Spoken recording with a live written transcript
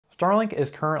Starlink is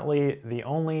currently the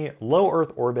only low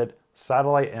Earth orbit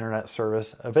satellite internet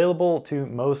service available to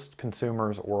most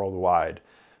consumers worldwide.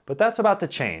 But that's about to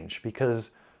change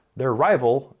because their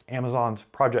rival, Amazon's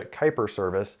Project Kuiper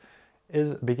service,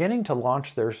 is beginning to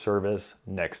launch their service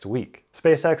next week.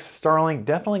 SpaceX Starlink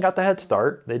definitely got the head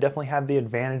start. They definitely have the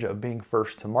advantage of being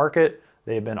first to market.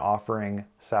 They've been offering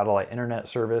satellite internet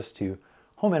service to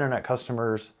home internet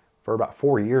customers for about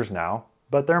 4 years now.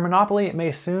 But their monopoly may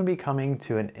soon be coming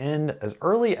to an end as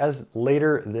early as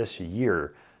later this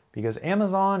year, because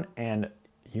Amazon and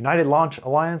United Launch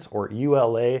Alliance, or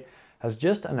ULA, has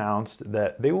just announced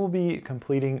that they will be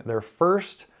completing their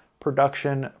first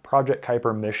production Project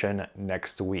Kuiper mission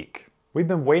next week. We've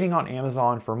been waiting on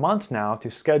Amazon for months now to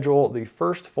schedule the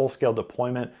first full-scale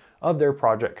deployment of their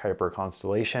Project Kuiper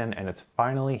constellation, and it's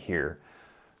finally here.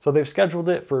 So they've scheduled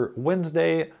it for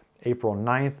Wednesday, April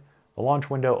 9th. The launch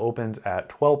window opens at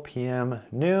 12 p.m.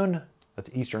 noon, that's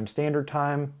Eastern Standard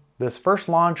Time. This first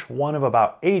launch, one of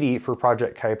about 80 for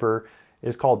Project Kuiper,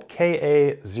 is called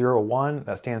KA-01.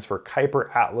 That stands for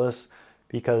Kuiper Atlas,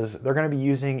 because they're going to be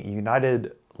using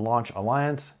United Launch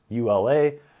Alliance, ULA.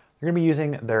 They're going to be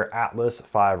using their Atlas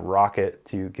V rocket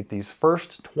to get these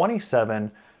first 27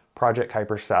 Project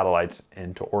Kuiper satellites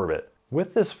into orbit.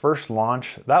 With this first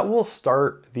launch, that will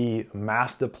start the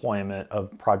mass deployment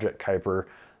of Project Kuiper.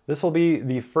 This will be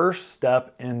the first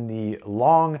step in the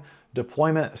long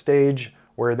deployment stage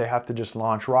where they have to just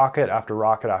launch rocket after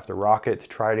rocket after rocket to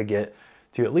try to get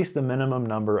to at least the minimum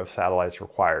number of satellites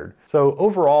required. So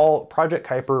overall, Project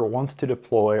Kuiper wants to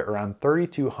deploy around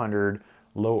 3,200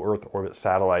 low Earth orbit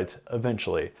satellites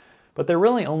eventually, but they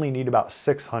really only need about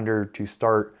 600 to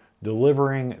start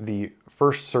delivering the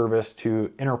first service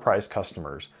to enterprise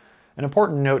customers. An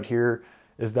important note here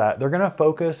is that they're going to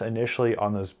focus initially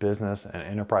on those business and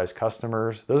enterprise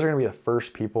customers. Those are going to be the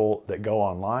first people that go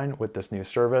online with this new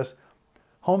service.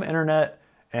 Home internet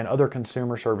and other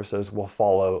consumer services will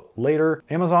follow later.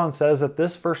 Amazon says that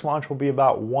this first launch will be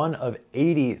about one of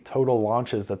 80 total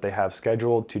launches that they have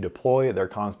scheduled to deploy their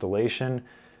constellation.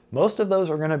 Most of those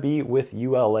are going to be with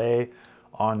ULA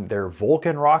on their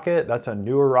Vulcan rocket. That's a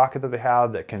newer rocket that they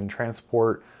have that can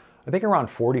transport, I think, around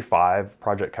 45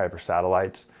 Project Kuiper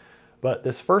satellites. But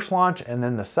this first launch and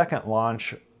then the second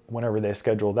launch, whenever they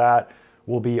schedule that,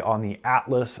 will be on the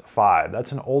Atlas V.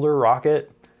 That's an older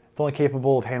rocket. It's only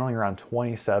capable of handling around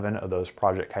 27 of those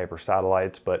Project Kuiper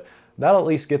satellites, but that'll at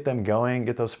least get them going,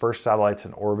 get those first satellites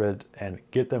in orbit, and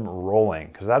get them rolling,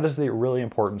 because that is the really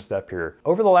important step here.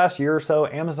 Over the last year or so,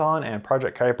 Amazon and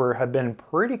Project Kuiper have been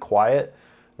pretty quiet.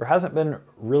 There hasn't been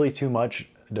really too much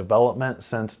development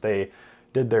since they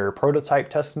did their prototype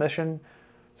test mission.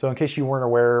 So in case you weren't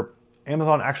aware,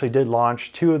 Amazon actually did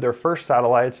launch 2 of their first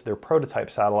satellites, their prototype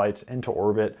satellites, into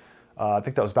orbit. I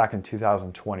think that was back in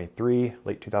 2023,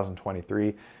 late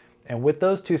 2023. And with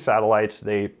those 2 satellites,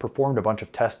 they performed a bunch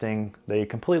of testing. They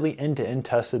completely end-to-end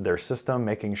tested their system,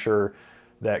 making sure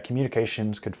that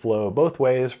communications could flow both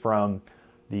ways from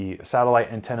the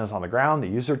satellite antennas on the ground, the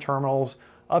user terminals,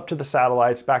 up to the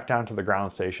satellites, back down to the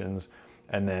ground stations,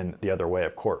 and then the other way,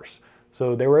 of course.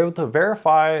 So they were able to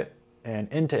verify and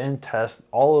end-to-end test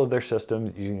all of their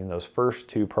systems using those first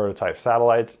 2 prototype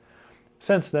satellites.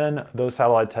 Since then, those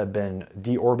satellites have been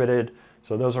deorbited,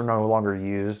 so those are no longer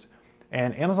used.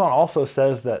 And Amazon also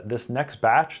says that this next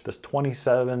batch, this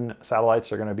 27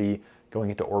 satellites are going to be going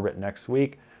into orbit next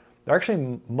week, they're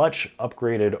actually much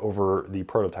upgraded over the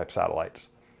prototype satellites.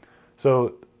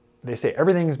 So they say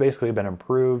everything's basically been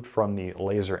improved, from the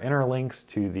laser interlinks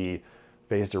to the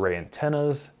phased array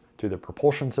antennas to the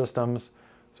propulsion systems.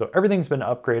 So everything's been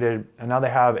upgraded, and now they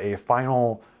have a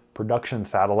final production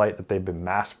satellite that they've been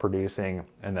mass producing,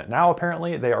 and that now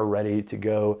apparently they are ready to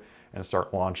go and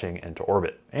start launching into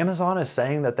orbit. Amazon is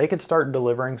saying that they could start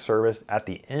delivering service at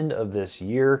the end of this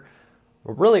year,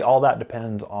 but really all that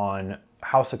depends on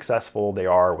how successful they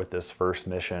are with this first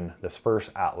mission, this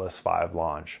first Atlas V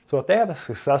launch. So if they have a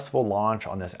successful launch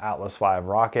on this Atlas V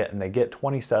rocket and they get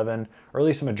 27, or at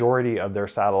least a majority of their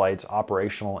satellites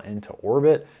operational into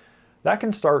orbit, that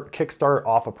can kickstart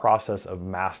off a process of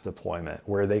mass deployment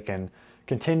where they can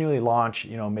continually launch,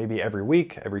 maybe every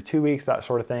week, every 2 weeks, that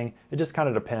sort of thing. It just kind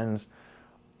of depends.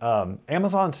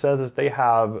 Amazon says that they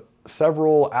have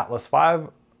several Atlas V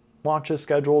launches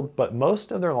scheduled, but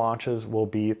most of their launches will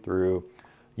be through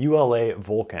ULA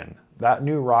Vulcan. That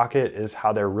new rocket is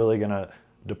how they're really going to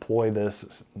deploy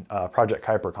this Project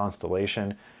Kuiper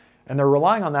constellation. And they're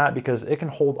relying on that because it can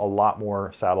hold a lot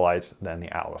more satellites than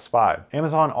the Atlas V.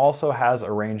 Amazon also has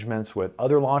arrangements with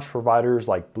other launch providers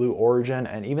like Blue Origin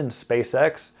and even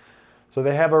SpaceX. So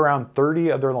they have around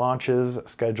 30 of their launches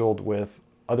scheduled with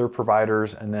other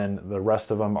providers, and then the rest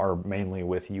of them are mainly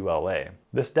with ULA.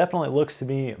 This definitely looks to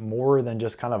be more than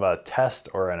just kind of a test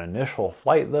or an initial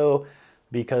flight though,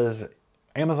 because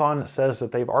Amazon says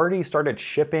that they've already started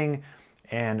shipping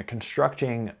and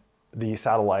constructing the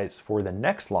satellites for the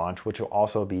next launch, which will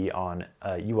also be on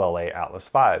ULA Atlas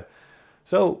V.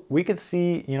 So we could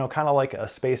see, kind of like a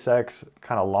SpaceX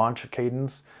kind of launch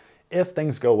cadence if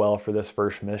things go well for this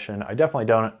first mission. I definitely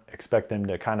don't expect them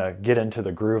to kind of get into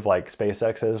the groove like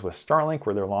SpaceX is with Starlink,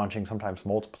 where they're launching sometimes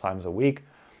multiple times a week.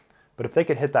 But if they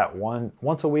could hit that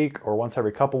once a week or once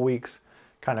every couple weeks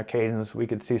kind of cadence, we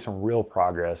could see some real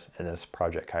progress in this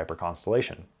Project Kuiper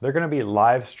constellation. They're going to be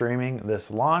live streaming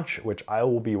this launch, which I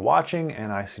will be watching,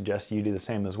 and I suggest you do the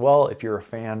same as well if you're a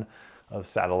fan of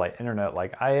satellite internet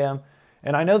like I am.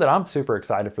 And I know that I'm super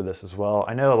excited for this as well.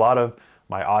 I know a lot of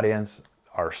my audience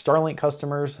are Starlink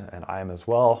customers, and I am as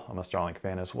well. I'm a Starlink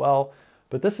fan as well.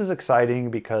 But this is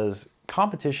exciting because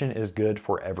competition is good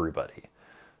for everybody.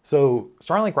 So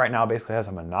Starlink right now basically has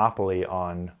a monopoly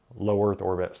on low Earth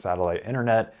orbit satellite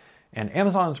internet, and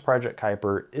Amazon's Project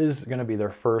Kuiper is going to be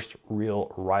their first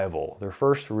real rival, their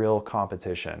first real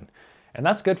competition. And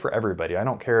that's good for everybody. I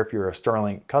don't care if you're a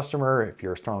Starlink customer, if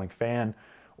you're a Starlink fan,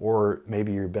 or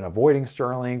maybe you've been avoiding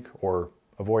Starlink or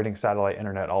avoiding satellite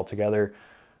internet altogether.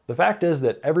 The fact is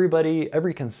that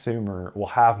every consumer will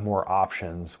have more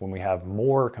options when we have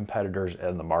more competitors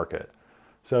in the market.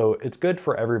 So it's good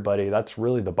for everybody. That's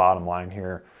really the bottom line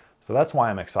here. So that's why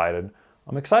I'm excited.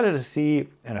 I'm excited to see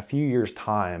in a few years'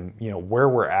 time, where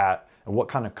we're at and what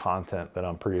kind of content that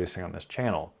I'm producing on this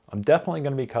channel. I'm definitely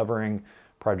going to be covering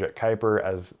Project Kuiper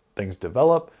as things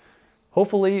develop.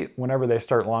 Hopefully, whenever they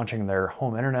start launching their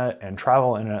home internet and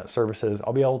travel internet services,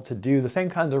 I'll be able to do the same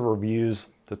kinds of reviews,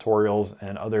 tutorials,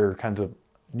 and other kinds of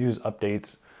news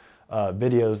updates,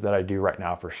 videos that I do right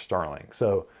now for Starlink.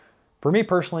 So for me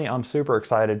personally, I'm super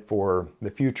excited for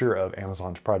the future of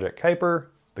Amazon's Project Kuiper,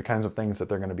 the kinds of things that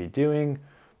they're going to be doing,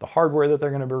 the hardware that they're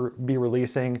going to be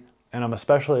releasing, and I'm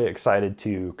especially excited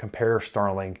to compare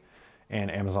Starlink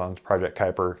and Amazon's Project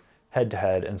Kuiper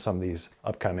head-to-head in some of these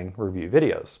upcoming review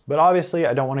videos. But obviously,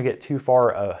 I don't want to get too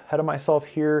far ahead of myself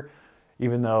here.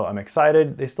 Even though I'm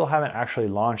excited, they still haven't actually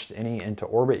launched any into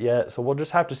orbit yet, so we'll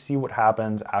just have to see what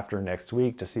happens after next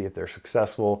week to see if they're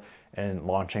successful in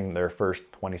launching their first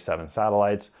 27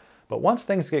 satellites. But once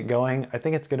things get going, I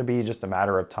think it's going to be just a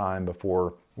matter of time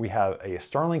before we have a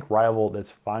Starlink rival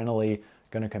that's finally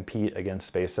going to compete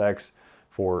against SpaceX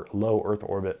for low Earth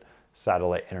orbit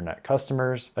satellite internet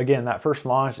customers. Again, that first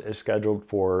launch is scheduled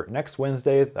for next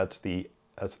Wednesday. That's the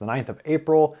 9th of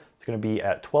April. It's going to be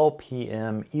at 12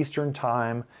 p.m. Eastern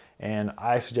time, and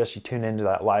I suggest you tune into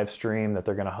that live stream that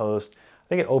they're going to host. I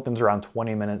think it opens around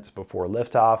 20 minutes before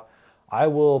liftoff. I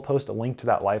will post a link to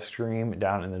that live stream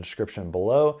down in the description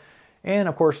below. And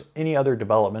of course, any other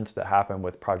developments that happen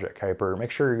with Project Kuiper, make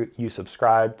sure you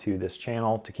subscribe to this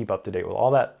channel to keep up to date with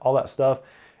all that stuff.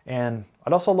 And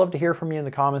I'd also love to hear from you in the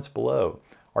comments below.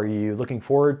 Are you looking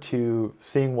forward to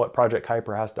seeing what Project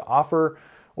Kuiper has to offer?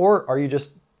 Or are you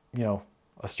just,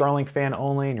 a Starlink fan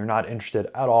only and you're not interested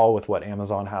at all with what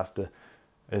Amazon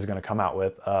is going to come out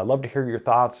with? Love to hear your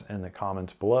thoughts in the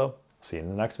comments below. See you in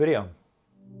the next video.